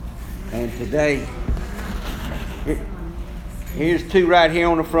And today, here's two right here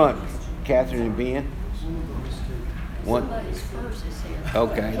on the front, Catherine and Ben. One.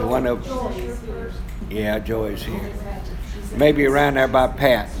 Okay, the one up. Yeah, Joy's here. Maybe around there by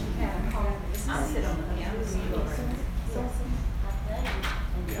Pat.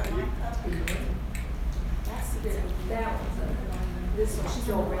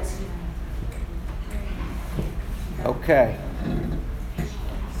 Okay.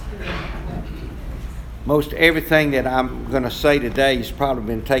 Most everything that I'm going to say today has probably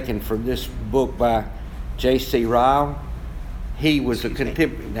been taken from this book by J.C. Ryle. He was a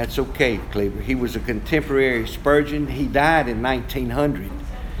contemporary. That's okay, Cleaver. He was a contemporary Spurgeon. He died in 1900,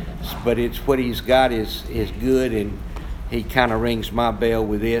 but it's what he's got is good, and he kind of rings my bell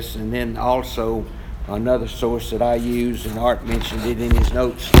with this. And then also another source that I use, and Art mentioned it in his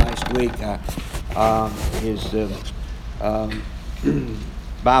notes last week, is the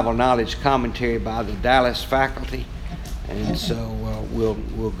Bible Knowledge Commentary by the Dallas faculty, and so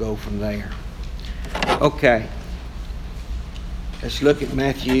we'll go from there. Okay, let's look at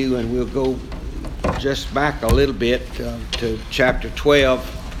Matthew, and we'll go just back a little bit to chapter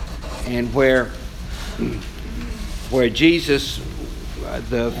 12, and where Jesus,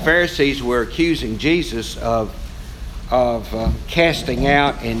 the Pharisees were accusing Jesus of casting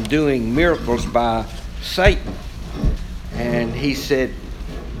out and doing miracles by Satan, and he said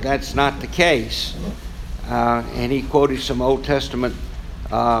that's not the case. And he quoted some Old Testament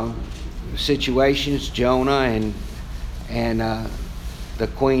situations, Jonah and the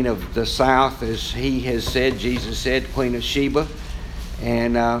queen of the south, as he has said, Jesus said, Queen of Sheba.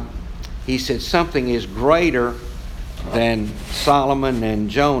 And he said something is greater than Solomon and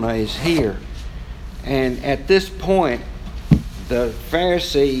Jonah is here. And at this point, the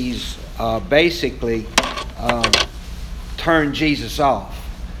Pharisees basically turned Jesus off.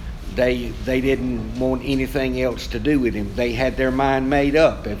 They didn't want anything else to do with him. They had their mind made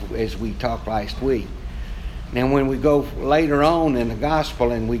up, as we talked last week. Now when we go later on in the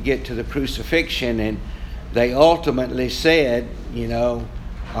gospel and we get to the crucifixion, and they ultimately said,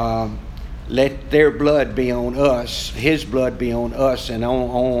 let their blood be on us, his blood be on us and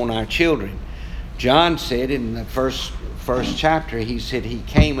on our children. John said in the first chapter, he said he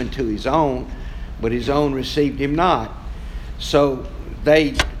came unto his own, but his own received him not. So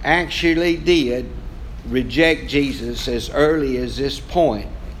they actually did reject Jesus as early as this point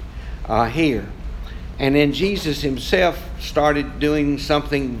here. And then Jesus himself started doing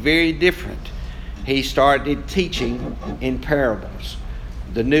something very different. He started teaching in parables.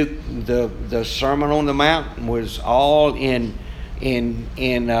 The Sermon on the Mount was all in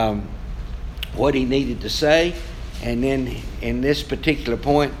what he needed to say, and then in this particular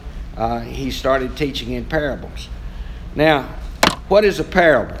point, he started teaching in parables. Now, what is a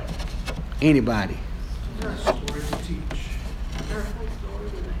parable? Anybody?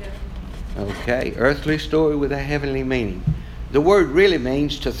 Okay, earthly story with a heavenly meaning. The word really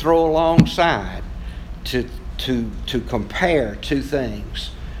means to throw alongside, to compare two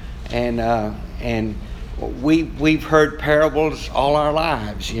things, and we've heard parables all our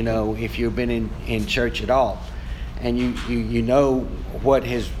lives. If you've been in church at all, and you know what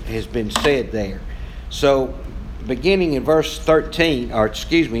has been said there. So, beginning in verse 13,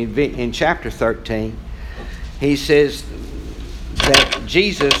 in chapter 13, he says that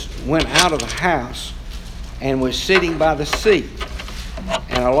Jesus went out of the house and was sitting by the sea,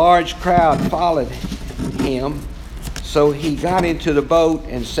 and a large crowd followed him. So he got into the boat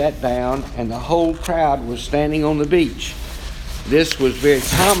and sat down, and the whole crowd was standing on the beach. This was very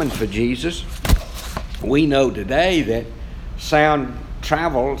common for Jesus. We know today that sound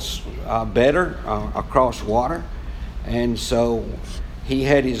travels better across water, and so he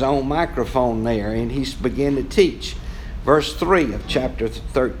had his own microphone there, and he began to teach. Verse 3 of chapter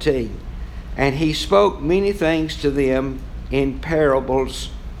 13, and he spoke many things to them in parables,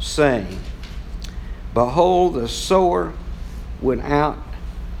 saying, Behold, the sower went out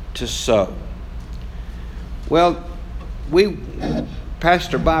to sow. Well,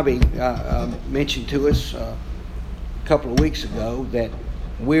 Pastor Bobby mentioned to us a couple of weeks ago that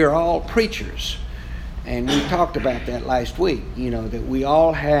we're all preachers. And we talked about that last week, that we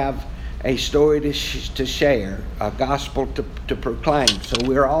all have a story to share, a gospel to proclaim. So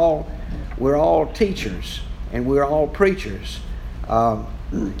we're all teachers and we're all preachers.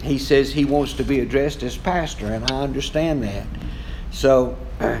 He says he wants to be addressed as pastor, and I understand that. So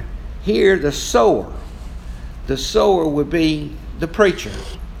here the sower would be the preacher.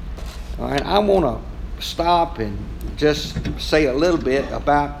 All right, I want to stop and just say a little bit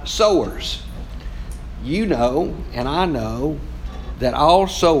about sowers. You know, and I know that all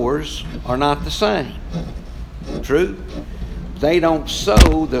sowers are not the same. True? They don't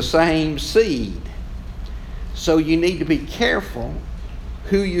sow the same seed. So you need to be careful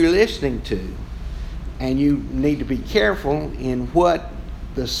who you're listening to. And you need to be careful in what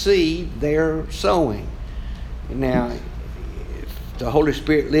the seed they're sowing. Now, if the Holy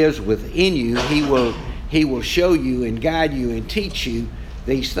Spirit lives within you, He will show you and guide you and teach you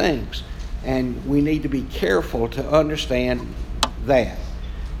these things. And we need to be careful to understand that.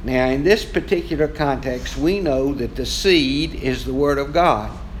 Now, in this particular context, we know that the seed is the Word of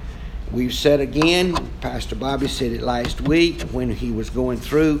God. We've said again, Pastor Bobby said it last week when he was going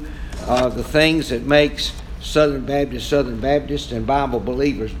through the things that makes Southern Baptists and Bible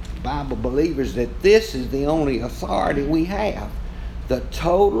believers that this is the only authority we have. The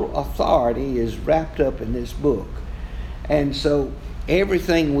total authority is wrapped up in this book. And so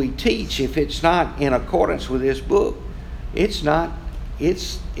everything we teach, if it's not in accordance with this book, it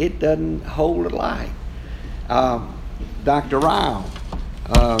doesn't hold a light. Dr. Ryle,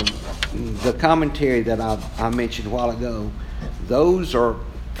 the commentary that I mentioned a while ago, those are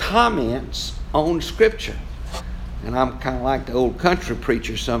comments on Scripture. And I'm kind of like the old country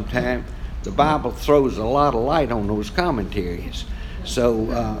preacher sometimes. The Bible throws a lot of light on those commentaries.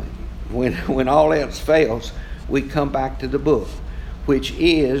 So when all else fails, we come back to the book, which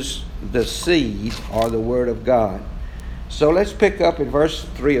is the seed or the Word of God. So let's pick up in verse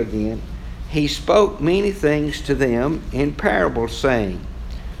 3 again. He spoke many things to them in parables, saying.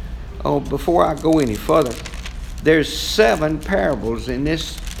 Oh, before I go any further, there's 7 parables in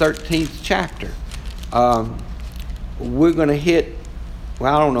this 13th chapter. We're going to hit,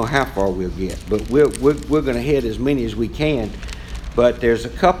 well, I don't know how far we'll get, but we're going to hit as many as we can. But there's a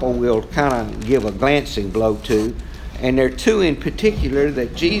couple we'll kind of give a glancing blow to. And there are 2 in particular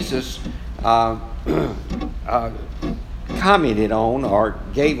that Jesus commented on or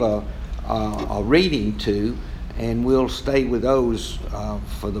gave a reading to, and we'll stay with those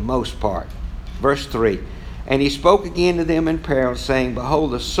for the most part. Verse 3, and he spoke again to them in parables, saying,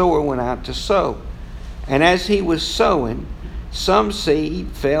 behold, the sower went out to sow. And as he was sowing, some seed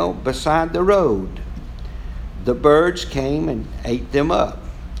fell beside the road. The birds came and ate them up.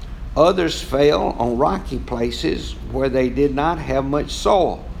 Others fell on rocky places where they did not have much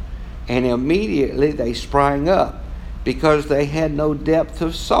soil, and immediately they sprang up, because they had no depth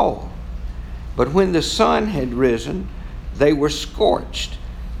of soil. But when the sun had risen, they were scorched,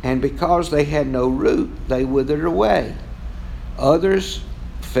 and because they had no root, they withered away. Others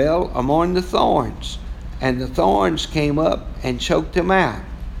fell among the thorns, and the thorns came up and choked them out.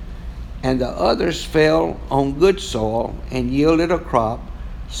 And the others fell on good soil and yielded a crop,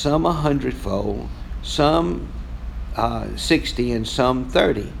 some 100-fold, some 60, and some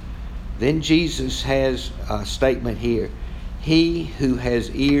 30. Then Jesus has a statement here. He who has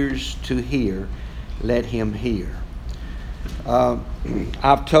ears to hear, let him hear.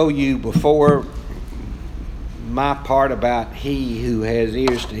 I've told you before my part about he who has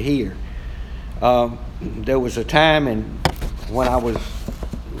ears to hear. There was a time when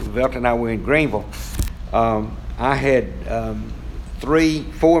Velt and I were in Greenville, I had 3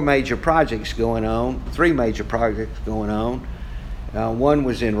 major projects going on. One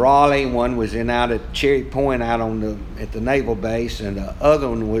was in Raleigh, one was out at Cherry Point out at the naval base, and the other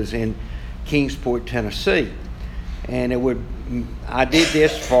one was in Kingsport, Tennessee. And I did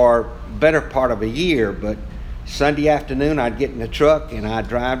this for better part of a year, but Sunday afternoon I'd get in the truck and I'd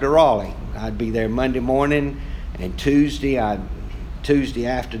drive to Raleigh. I'd be there Monday morning, and Tuesday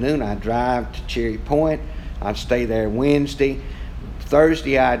afternoon I'd drive to Cherry Point. I'd stay there Wednesday.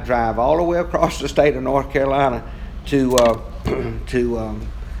 Thursday I'd drive all the way across the state of North Carolina to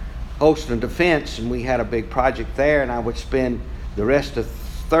Holston Defense, and we had a big project there, and I would spend the rest of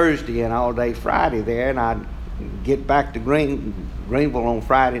Thursday and all day Friday there, and I'd get back to Greenville on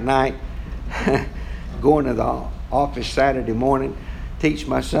Friday night, going to the office Saturday morning, teach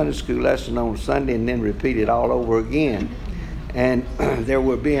my Sunday school lesson on Sunday, and then repeat it all over again. And there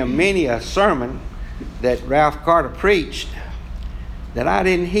would be many a sermon that Ralph Carter preached that I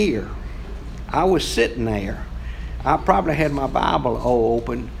didn't hear. I was sitting there. I probably had my Bible all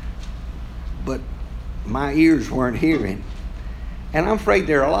open, but my ears weren't hearing. And I'm afraid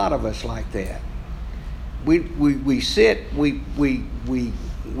there are a lot of us like that. We sit, we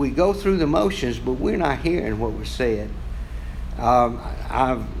go through the motions, but we're not hearing what was said.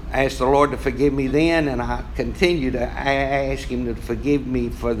 I've asked the Lord to forgive me then, and I continue to ask Him to forgive me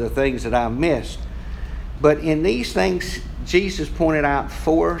for the things that I've missed. But in these things, Jesus pointed out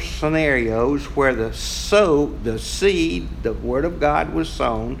 4 scenarios where the seed, the Word of God, was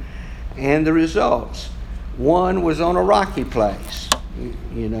sown, and the results. One was on a rocky place,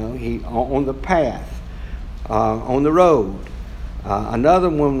 he on the path, on the road.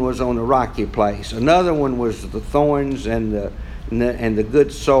 Another one was on a rocky place. Another one was the thorns, and the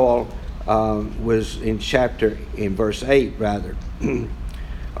good soil was in verse 8 rather.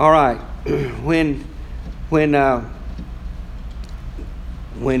 All right, when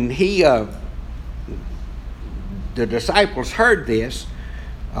the disciples heard this,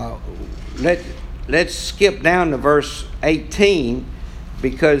 let's skip down to verse 18,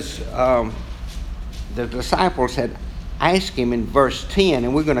 because the disciples had asked him in verse 10,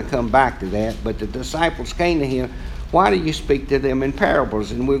 and we're going to come back to that, but the disciples came to him, why do you speak to them in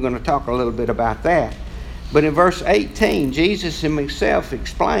parables? And we're going to talk a little bit about that. But in verse 18, Jesus himself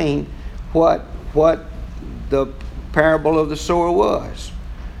explained what the parable of the sower was.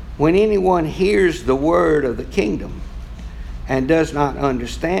 When anyone hears the word of the kingdom and does not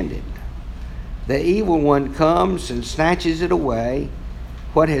understand it, the evil one comes and snatches it away,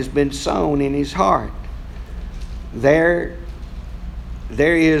 what has been sown in his heart. There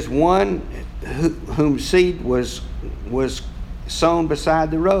is one whom seed was sown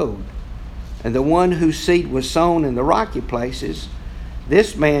beside the road, and the one whose seed was sown in the rocky places.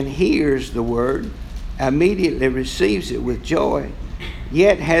 This man hears the word, immediately receives it with joy,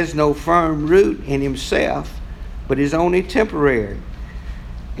 yet has no firm root in himself, but is only temporary.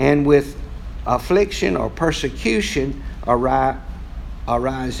 And with affliction or persecution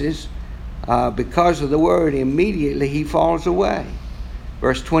arises because of the word, immediately he falls away.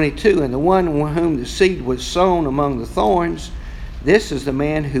 Verse 22, and the one whom the seed was sown among the thorns, this is the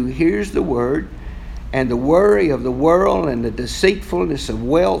man who hears the word, and the worry of the world and the deceitfulness of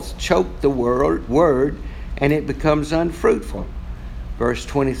wealth choke the word, and it becomes unfruitful. Verse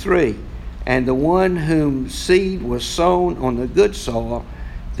 23, and the one whom seed was sown on the good soil,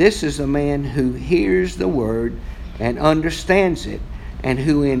 this is the man who hears the word and understands it, and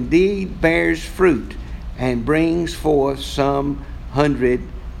who indeed bears fruit and brings forth some 100,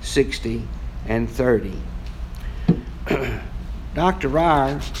 60, and 30. Dr.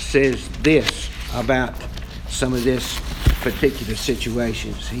 Ryer says this about some of this particular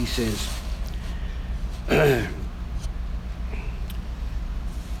situations. He says,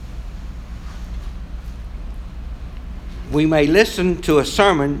 we may listen to a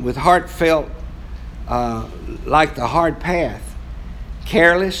sermon with heartfelt, like the hard path,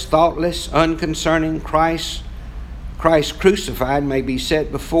 careless, thoughtless, unconcerning. Christ crucified may be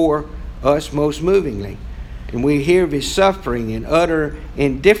set before us most movingly, and we hear of his suffering and utter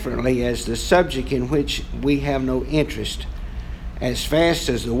indifferently as the subject in which we have no interest. As fast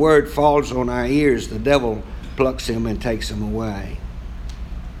as the word falls on our ears, the devil plucks him and takes him away.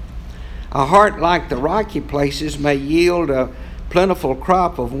 A heart like the rocky places may yield a plentiful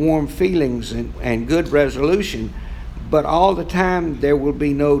crop of warm feelings and good resolution, but all the time there will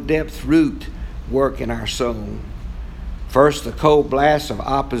be no depth root work in our soul. First, the cold blast of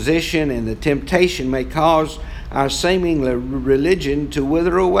opposition and the temptation may cause our seeming religion to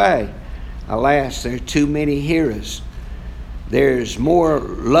wither away. Alas, there are too many hearers. There's more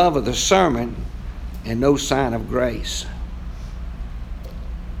love of the sermon and no sign of grace.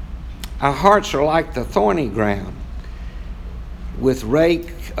 Our hearts are like the thorny ground, with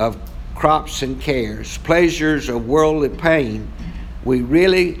rake of crops and cares, pleasures of worldly pain. We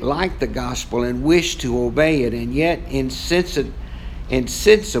really like the gospel and wish to obey it, and yet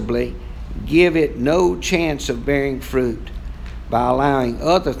insensibly give it no chance of bearing fruit by allowing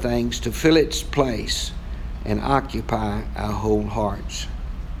other things to fill its place and occupy our whole hearts.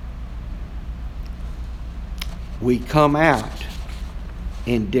 We come out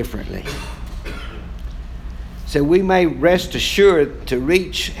indifferently. So we may rest assured to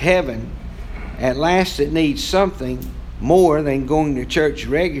reach heaven, at last it needs something more than going to church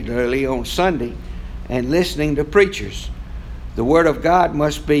regularly on Sunday and listening to preachers. The Word of God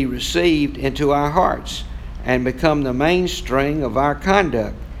must be received into our hearts and become the mainstring of our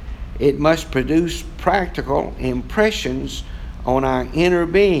conduct. It must produce practical impressions on our inner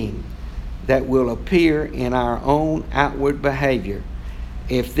being that will appear in our own outward behavior.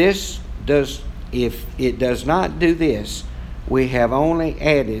 If it does not do this, we have only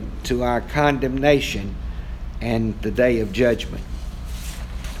added to our condemnation and the day of judgment.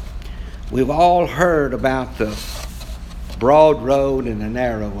 We've all heard about the broad road and the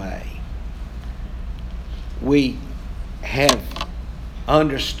narrow way. We have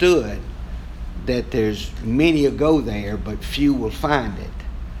understood that there's many will go there, but few will find it.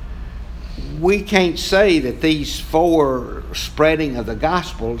 We can't say that these four spreading of the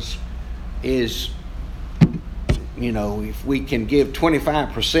Gospels is, if we can give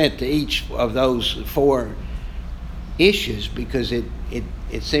 25% to each of those four issues, because it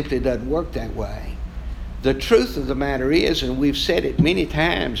simply doesn't work that way. The truth of the matter is, and we've said it many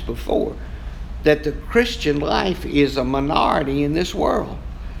times before, that the Christian life is a minority in this world.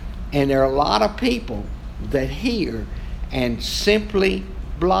 And there are a lot of people that hear and simply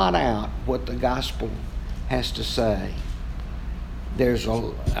blot out what the gospel has to say. There's a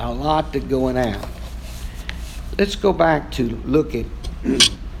lot that's going out. Let's go back to look at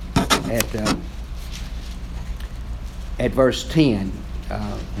verse 10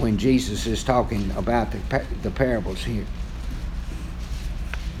 when Jesus is talking about the parables here.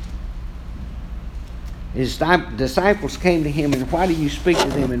 His disciples came to him, and why do you speak to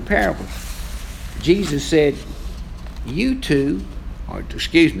them in parables? Jesus said,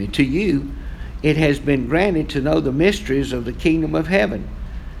 to you, it has been granted to know the mysteries of the kingdom of heaven,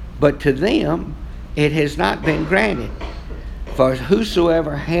 but to them it has not been granted. For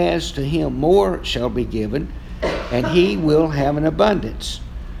whosoever has, to him more shall be given, and he will have an abundance.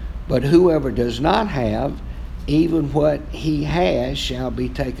 But whoever does not have, even what he has shall be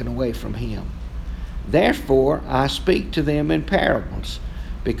taken away from him. Therefore I speak to them in parables,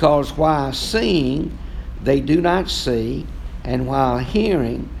 because while seeing they do not see, and while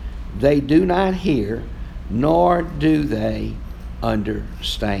hearing they do not hear, nor do they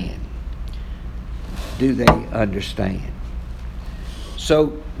understand. Do they understand?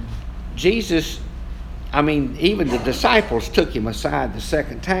 So Jesus, even the disciples took him aside the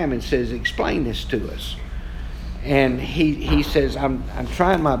second time and says, explain this to us. And he says, I'm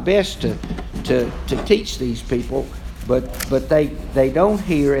trying my best to teach these people, but they don't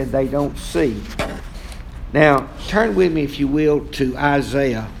hear and they don't see. Now, turn with me, if you will, to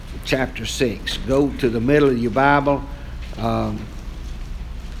Isaiah chapter 6. Go to the middle of your Bible,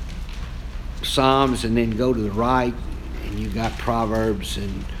 Psalms, and then go to the right, and you got Proverbs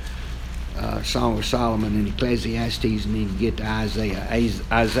and Song of Solomon and Ecclesiastes, and then you get to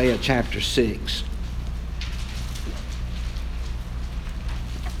Isaiah chapter 6.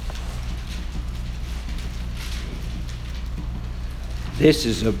 This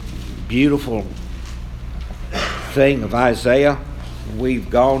is a beautiful thing of Isaiah. We've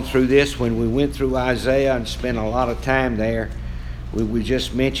gone through this when we went through Isaiah and spent a lot of time there. We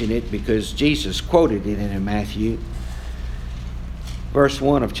just mentioned it because Jesus quoted it in Matthew. Verse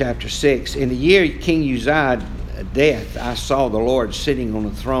 1 of chapter 6. In the year King Uzziah's death, I saw the Lord sitting on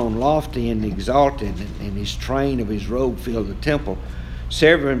a throne, lofty and exalted, and his train of his robe filled the temple.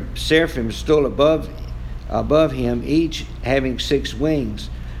 Seraphim stood above him, each having 6 wings.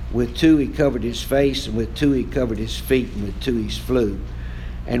 With 2 he covered his face, and with 2 he covered his feet, and with 2 he flew.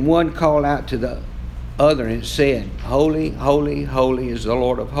 And one called out to the other and said, Holy, holy, holy is the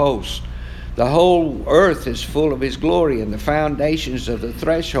Lord of hosts. The whole earth is full of his glory, and the foundations of the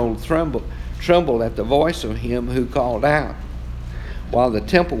threshold trembled at the voice of him who called out, while the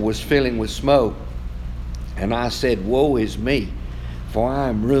temple was filling with smoke. And I said, Woe is me, for I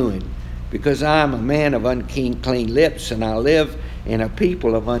am ruined, because I am a man of unclean lips, and I live in a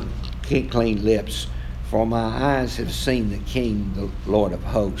people of unclean lips, for my eyes have seen the King, the Lord of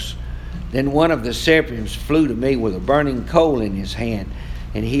hosts. Then one of the seraphims flew to me with a burning coal in his hand,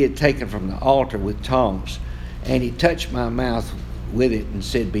 and he had taken from the altar with tongs. And he touched my mouth with it and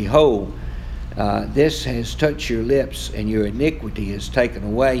said, Behold, this has touched your lips, and your iniquity is taken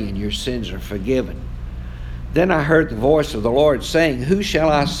away, and your sins are forgiven. Then I heard the voice of the Lord saying, Who shall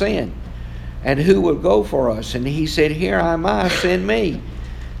I send? And who will go for us? And he said, Here am I, send me.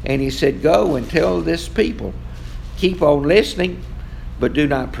 And he said, Go and tell this people, keep on listening, but do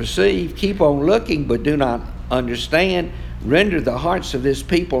not perceive. Keep on looking, but do not understand. Render the hearts of this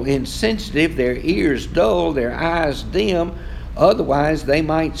people insensitive, their ears dull, their eyes dim. Otherwise they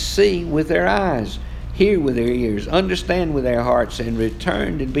might see with their eyes, hear with their ears, understand with their hearts, and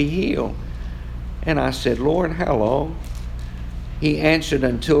return and be healed. And I said, Lord, how long? He answered,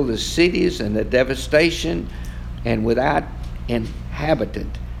 Until the cities and the devastation and without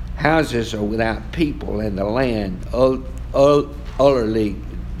inhabitant, houses are without people, and the land utterly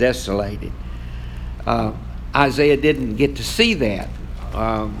desolated. Isaiah didn't get to see that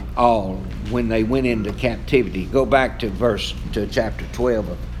all when they went into captivity. Go back to chapter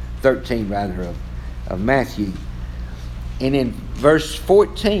 13 of Matthew. And in verse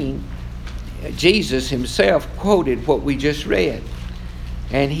 14, Jesus himself quoted what we just read.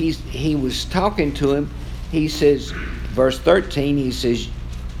 And he was talking to him. He says, verse 13, he says,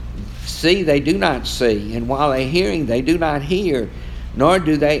 See, they do not see, and while they're hearing, they do not hear, nor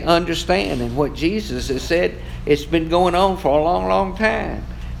do they understand. And what Jesus has said, it's been going on for a long, long time,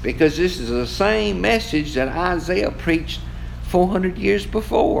 because this is the same message that Isaiah preached 400 years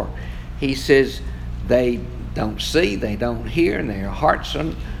before. He says, they don't see, they don't hear, and their hearts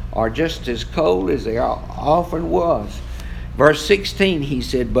are just as cold as they often was. Verse 16, he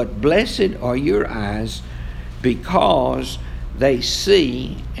said, but blessed are your eyes because they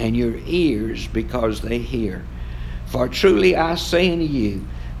see, and your ears because they hear. For truly I say unto you,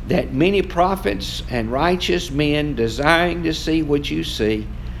 that many prophets and righteous men, desiring to see what you see,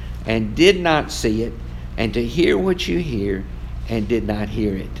 and did not see it, and to hear what you hear, and did not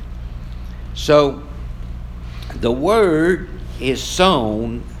hear it. So the word is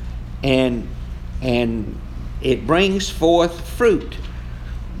sown, and it brings forth fruit.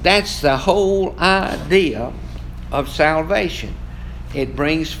 That's the whole idea of salvation. It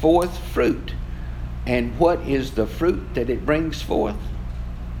brings forth fruit. And what is the fruit that it brings forth?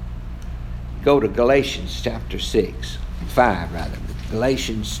 Go to Galatians chapter 5.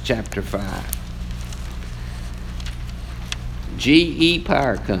 Galatians chapter 5. GE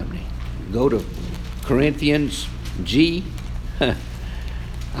Power Company. Go to Corinthians G.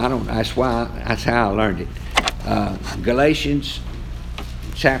 That's how I learned it. Galatians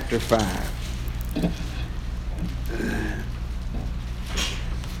chapter 5.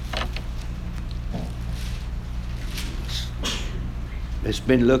 It's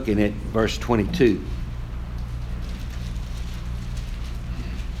been looking at verse 22.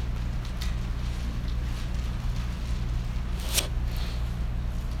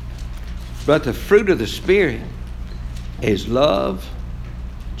 But the fruit of the Spirit is love,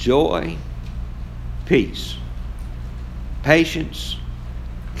 joy, peace, patience,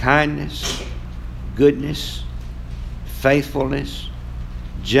 kindness, goodness, faithfulness,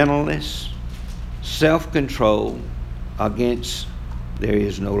 gentleness, self-control. Against there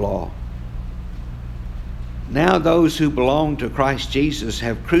is no law. Now those who belong to Christ Jesus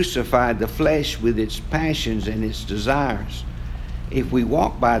have crucified the flesh with its passions and its desires. If we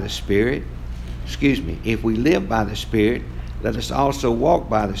live by the Spirit, let us also walk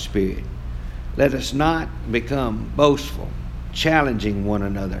by the Spirit. Let us not become boastful, challenging one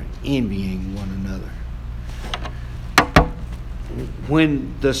another, envying one another.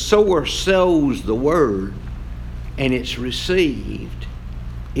 When the sower sows the word and it's received,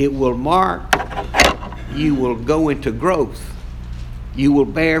 it will mark, you will go into growth. You will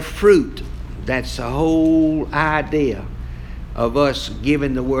bear fruit. That's the whole idea of us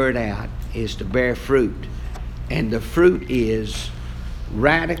giving the word out, is to bear fruit. And the fruit is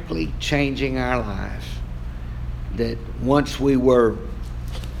radically changing our lives. That once we were,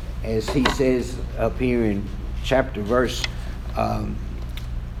 as he says up here in verse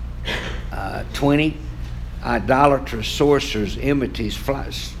 20, idolaters, sorcerers, enmities,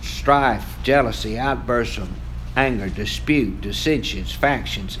 strife, jealousy, outbursts of anger, dispute, dissensions,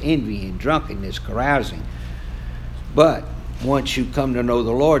 factions, envying, drunkenness, carousing. But once you come to know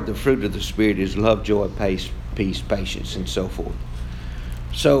the Lord, the fruit of the Spirit is love, joy, peace, patience, and so forth.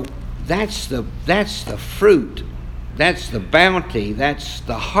 So that's the fruit, that's the bounty, that's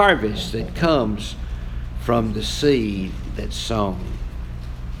the harvest that comes from the seed that's sown.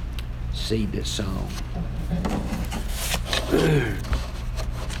 Seed that's sown.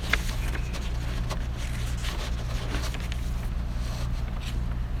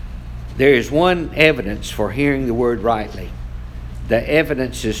 There is one evidence for hearing the word rightly. The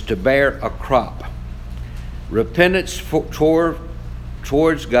evidence is to bear a crop. Repentance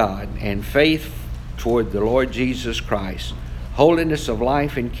towards God and faith toward the Lord Jesus Christ. Holiness of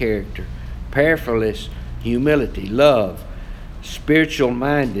life and character. Prayerfulness, humility, love, spiritual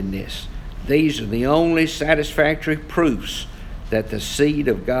mindedness. These are the only satisfactory proofs that the seed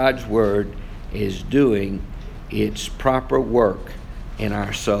of God's word is doing its proper work in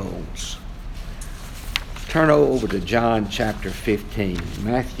our souls. Turn over to John chapter 15.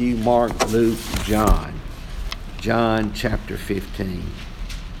 Matthew, Mark, Luke, John. John chapter 15.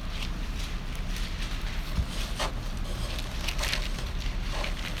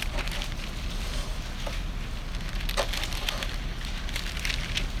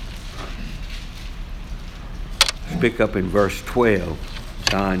 Pick up in verse 12,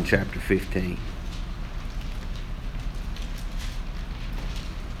 John chapter 15.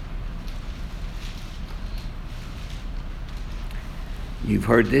 You've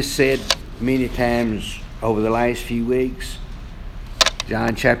heard this said many times over the last few weeks.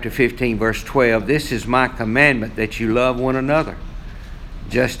 John chapter 15, verse 12. This is my commandment, that you love one another,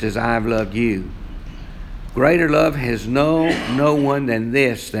 just as I've loved you. Greater love has no one than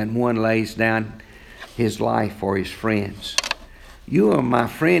this, than one lays down his life for his friends. You are my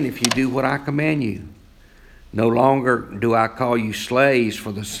friend if you do what I command you. No longer do I call you slaves,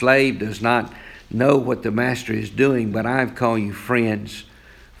 for the slave does not know what the master is doing, but I've called you friends.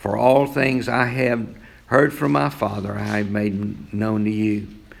 For all things I have heard from my Father, I have made known to you.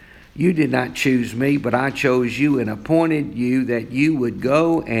 You did not choose me, but I chose you and appointed you that you would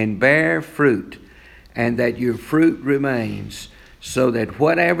go and bear fruit, and that your fruit remains, so that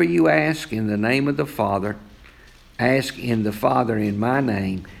whatever you ask in the name of the Father, ask in the Father in my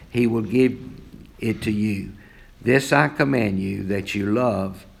name, he will give it to you. This I command you, that you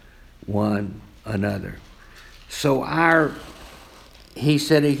love one another. So he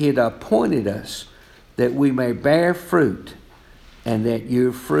said he had appointed us that we may bear fruit, and that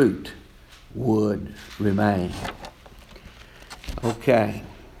your fruit would remain. Okay.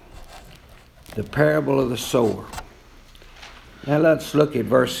 The parable of the sower. Now let's look at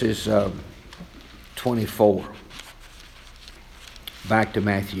verses 24. Back to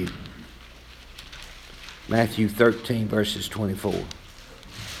Matthew. Matthew 13, verses 24.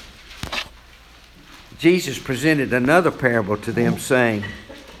 Jesus presented another parable to them, saying,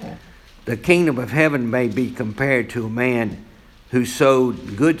 the kingdom of heaven may be compared to a man who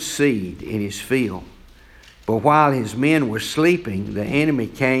sowed good seed in his field. But while his men were sleeping, the enemy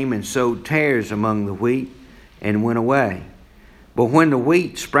came and sowed tares among the wheat and went away. But when the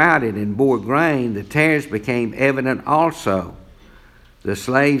wheat sprouted and bore grain, the tares became evident also. The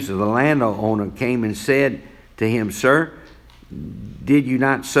slaves of the landowner came and said to him, Sir, did you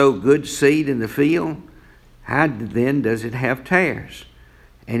not sow good seed in the field? How then does it have tares?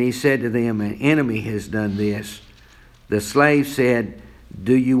 And he said to them, an enemy has done this. The slave said,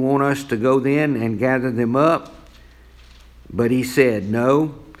 do you want us to go then and gather them up? But he said,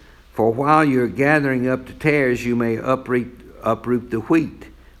 no, for while you're gathering up the tares, you may uproot the wheat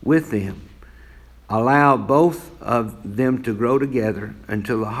with them. Allow both of them to grow together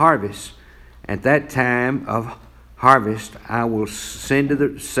until the harvest. At that time of harvest, I will say to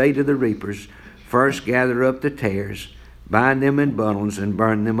the reapers, first gather up the tares, bind them in bundles, and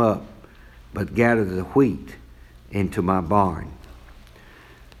burn them up, but gather the wheat into my barn.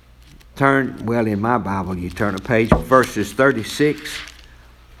 In my Bible, you turn a page, verses 36.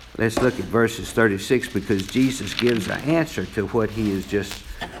 Let's look at verses 36, because Jesus gives an answer to what he has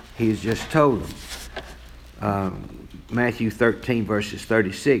just told them. Matthew 13, verses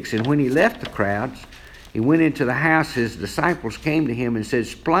 36. And when he left the crowds, he went into the house. His disciples came to him and said,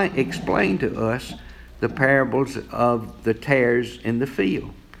 explain to us the parables of the tares in the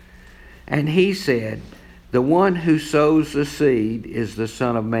field. And he said, the one who sows the seed is the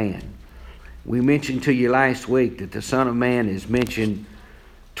Son of Man. We mentioned to you last week that the Son of Man is mentioned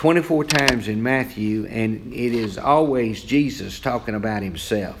 24 times in Matthew, and it is always Jesus talking about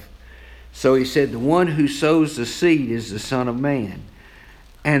himself. So he said, the one who sows the seed is the Son of Man.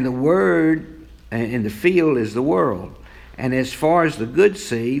 And the word in the field is the world. And as far as the good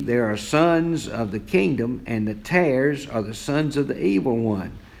seed, there are sons of the kingdom, and the tares are the sons of the evil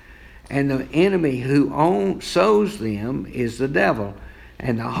one. And the enemy who sows them is the devil.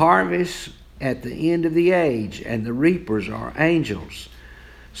 And the harvest at the end of the age, and the reapers are angels.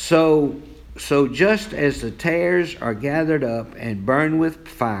 So just as the tares are gathered up and burned with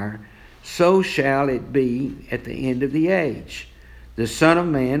fire, so shall it be at the end of the age. The Son of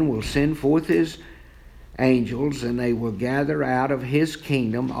Man will send forth his angels, and they will gather out of his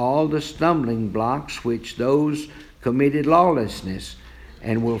kingdom all the stumbling blocks which those committed lawlessness,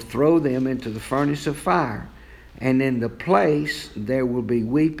 and will throw them into the furnace of fire. And in the place there will be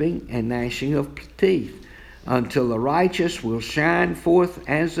weeping and gnashing of teeth, until the righteous will shine forth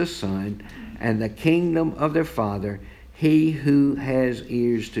as the sun, and the kingdom of their Father. He who has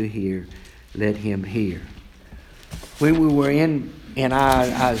ears to hear, let him hear. When we were in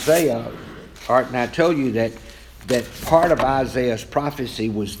Isaiah, Art and I told you that part of Isaiah's prophecy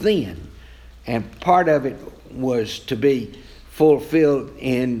was then, and part of it was to be fulfilled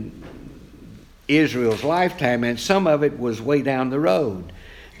in Israel's lifetime, and some of it was way down the road.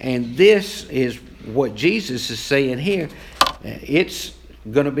 And this is what Jesus is saying here. It's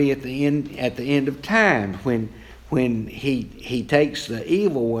going to be at the end of time, when he takes the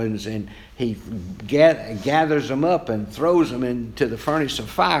evil ones and he gathers them up and throws them into the furnace of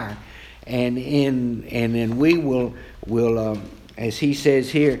fire, and then we will as he says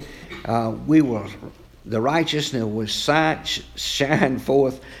here, the righteousness will shine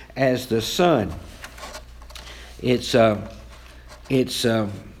forth as the sun. It's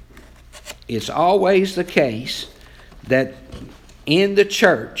always the case that in the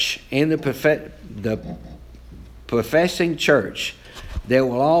church, in the professing church, there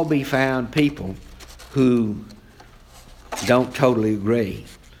will all be found people who don't totally agree.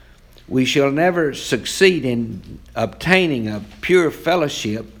 We shall never succeed in obtaining a pure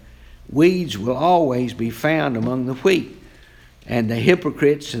fellowship. Weeds will always be found among the wheat. and the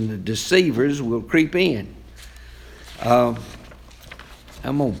hypocrites and the deceivers will creep in. I'm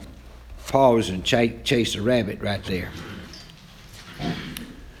going to pause and chase a rabbit right there.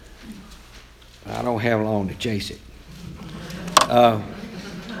 I don't have long to chase it.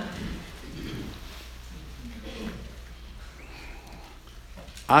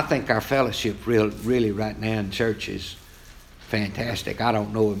 I think our fellowship really right now in church is fantastic. I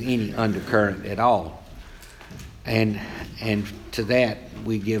don't know of any undercurrent at all. And to that,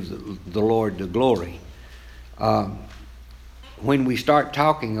 we give the Lord the glory. When we start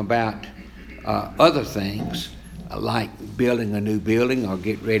talking about other things, like building a new building or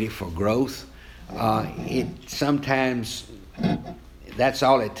get ready for growth, it sometimes that's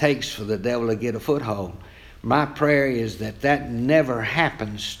all it takes for the devil to get a foothold. My prayer is that never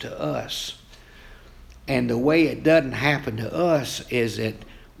happens to us. And the way it doesn't happen to us is that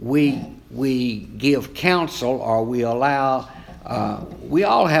we give counsel, or we allow, we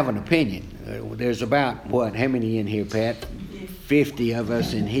all have an opinion. There's about, how many in here, Pat? 50 of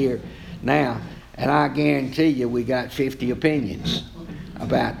us in here now. And I guarantee you we got 50 opinions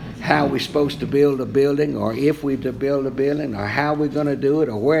about how we're supposed to build a building, or if we're to build a building, or how we're going to do it,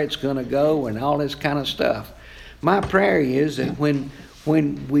 or where it's going to go, and all this kind of stuff. My prayer is that when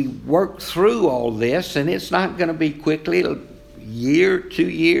we work through all this, and it's not going to be quickly, a year, 2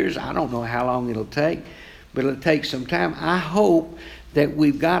 years, I don't know how long it'll take, but it'll take some time. I hope that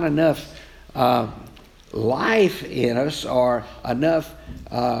we've got enough life in us, or enough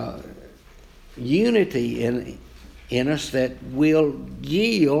unity in us, that we'll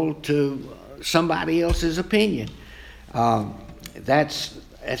yield to somebody else's opinion. That's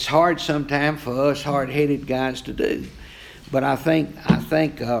hard sometimes for us hard-headed guys to do, but I think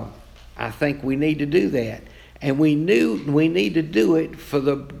we need to do that, and we need to do it for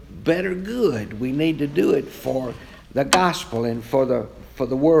the better good. We need to do it for the gospel and for the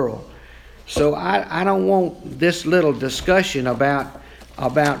world. So I don't want this little discussion about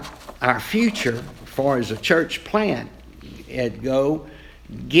our future, as far as a church plant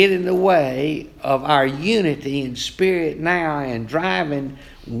get in the way of our unity in spirit now, and driving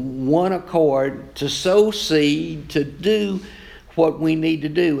one accord to sow seed, to do what we need to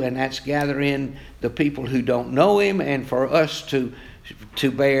do, and that's gather in the people who don't know Him, and for us to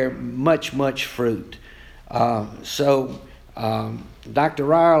bear much fruit. So Dr.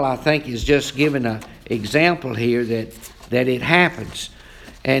 Ryle, I think, is just giving an example here that it happens.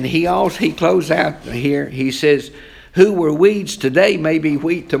 And he closed out here, he says, who were weeds today may be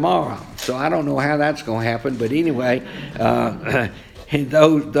wheat tomorrow. So I don't know how that's going to happen, but anyway, and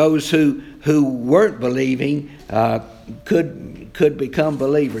those who weren't believing could become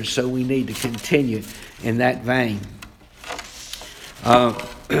believers. So we need to continue in that vein.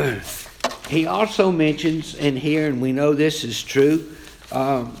 He also mentions in here, and we know this is true.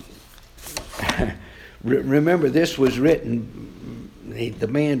 Remember, this was written. The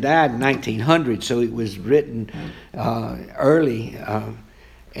man died in 1900, so it was written early,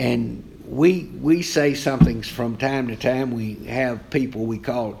 and we say something from time to time. We have people we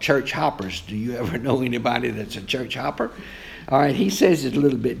call church hoppers. Do you ever know anybody that's a church hopper? All right, he says it a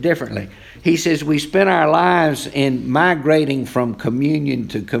little bit differently. He says we spend our lives in migrating from communion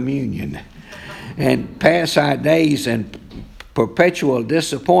to communion, and pass our days in perpetual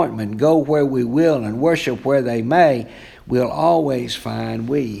disappointment, go where we will and worship where they may. We'll always find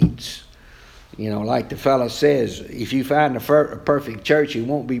weeds. You know, like the fellow says, if you find a perfect church, it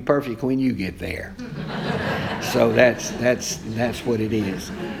won't be perfect when you get there. So that's what it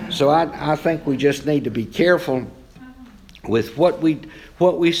is. So I think we just need to be careful with what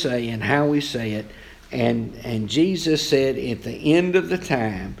we say and how we say it. And Jesus said at the end of the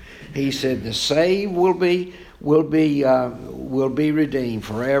time, He said the saved will be redeemed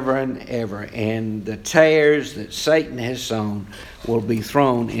forever and ever, and the tares that Satan has sown will be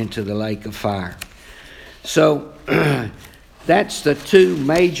thrown into the lake of fire. So that's the two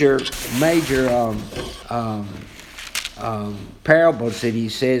major parables that he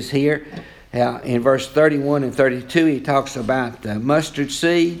says here. In verse 31 and 32, he talks about the mustard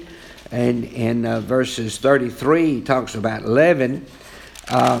seed, and in verses 33, he talks about leaven.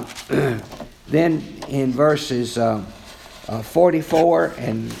 Then in verses 44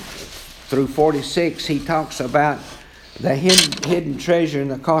 and through 46, he talks about the hidden treasure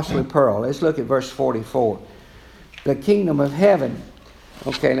and the costly pearl. Let's look at verse 44. The kingdom of heaven.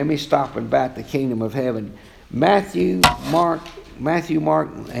 Okay, let me stop about the kingdom of heaven. Matthew, Mark,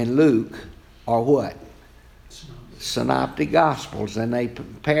 and Luke are what? Synoptic Gospels, and they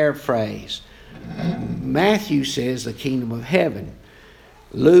paraphrase. Matthew says the kingdom of heaven.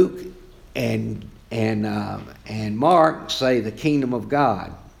 Luke and and Mark say the kingdom of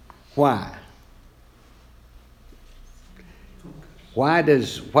God. Why? Why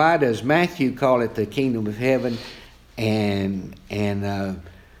does Matthew call it the kingdom of heaven, and the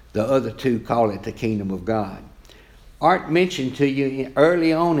other two call it the kingdom of God? Art mentioned to you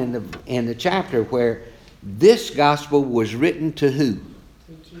early on in the chapter where this gospel was written to who?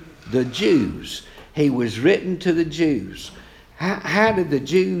 The Jews. He was written to the Jews. How did the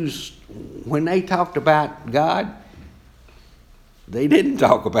Jews, when they talked about God, they didn't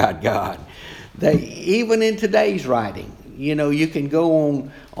talk about God. Even in today's writing, you can go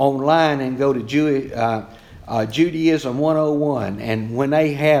online and go to Judaism 101, and when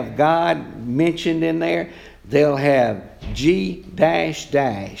they have God mentioned in there, they'll have G dash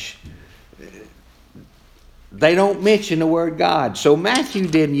dash. They don't mention the word God. So Matthew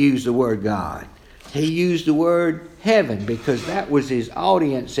didn't use the word God. He used the word heaven because that was his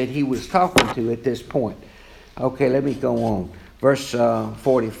audience that he was talking to at this point. Okay, let me go on. Verse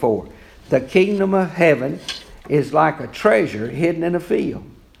 44. The kingdom of heaven is like a treasure hidden in a field,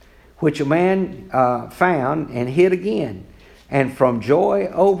 which a man found and hid again. And from joy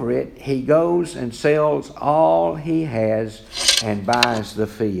over it, he goes and sells all he has and buys the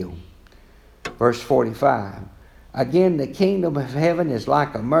field. Verse 45. Again, the kingdom of heaven is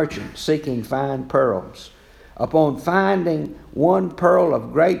like a merchant seeking fine pearls. Upon finding one pearl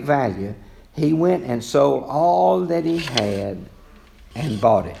of great value, he went and sold all that he had and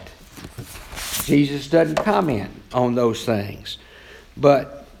bought it. Jesus doesn't comment on those things.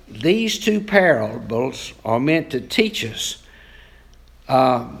 But these two parables are meant to teach us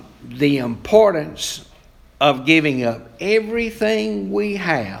the importance of giving up everything we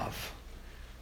have